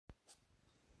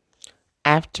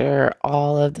After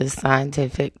all of the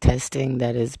scientific testing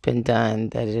that has been done,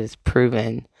 that it has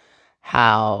proven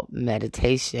how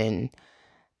meditation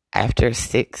after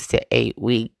 6 to 8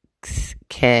 weeks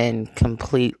can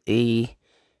completely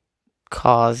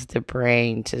cause the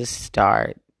brain to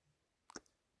start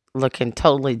looking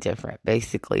totally different,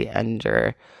 basically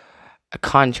under a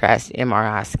contrast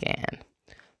MRI scan.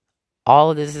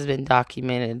 All of this has been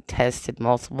documented, tested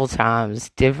multiple times,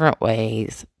 different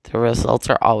ways. The results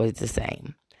are always the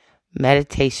same.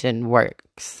 Meditation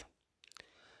works.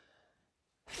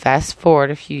 Fast forward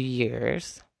a few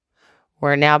years,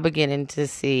 we're now beginning to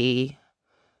see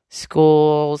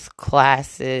schools,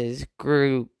 classes,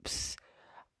 groups,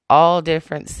 all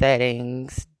different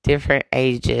settings, different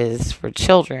ages for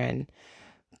children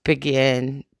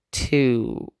begin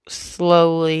to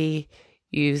slowly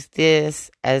use this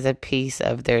as a piece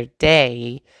of their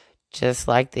day, just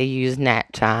like they use nap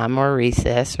time or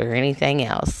recess or anything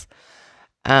else.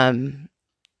 And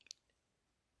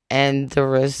the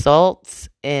results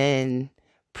in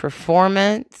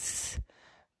performance,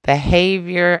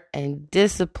 behavior, and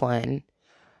discipline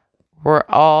were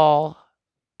all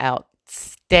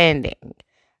outstanding.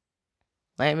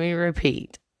 Let me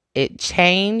repeat. It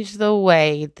changed the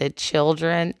way the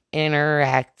children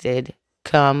interacted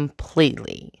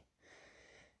completely.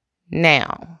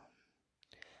 Now,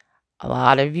 a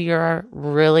lot of you are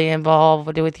really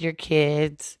involved with your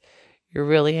kids. You're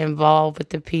really involved with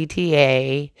the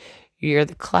PTA. You're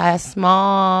the class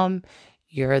mom.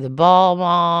 You're the ball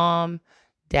mom,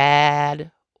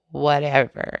 dad,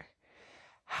 whatever.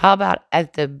 How about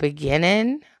at the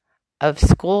beginning of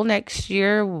school next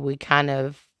year, we kind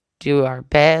of do our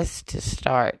best to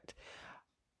start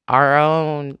our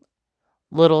own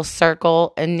little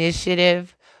circle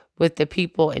initiative with the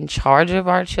people in charge of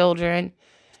our children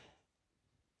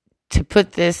to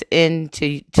put this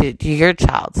into your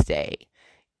child's day.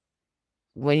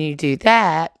 When you do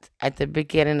that at the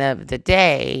beginning of the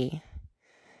day,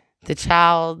 the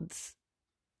child's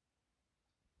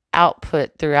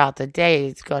output throughout the day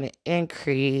is going to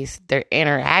increase. Their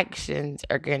interactions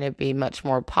are going to be much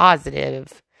more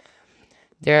positive.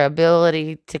 Their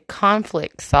ability to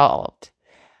conflict solve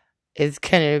is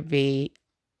going to be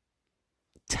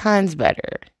tons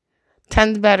better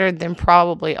than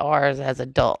probably ours as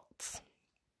adults.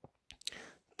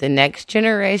 The next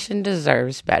generation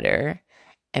deserves better,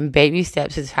 and baby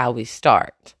steps is how we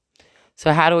start.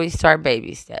 So how do we start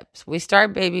baby steps? We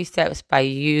start baby steps by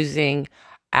using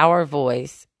our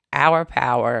voice, our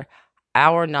power,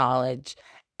 our knowledge,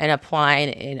 and applying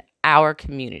it in our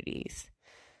communities.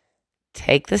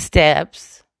 Take the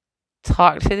steps,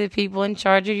 talk to the people in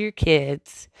charge of your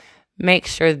kids, make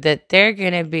sure that they're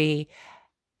going to be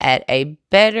at a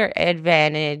better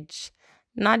advantage,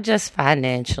 not just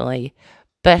financially,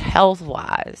 but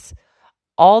health-wise,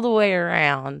 all the way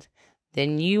around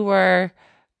than you were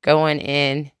going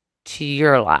into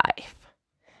your life.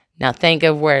 Now think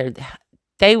of where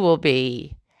they will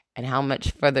be and how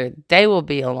much further they will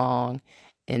be along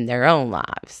in their own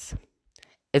lives.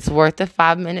 It's worth a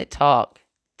 5-minute talk.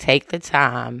 Take the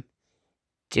time.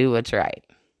 Do what's right.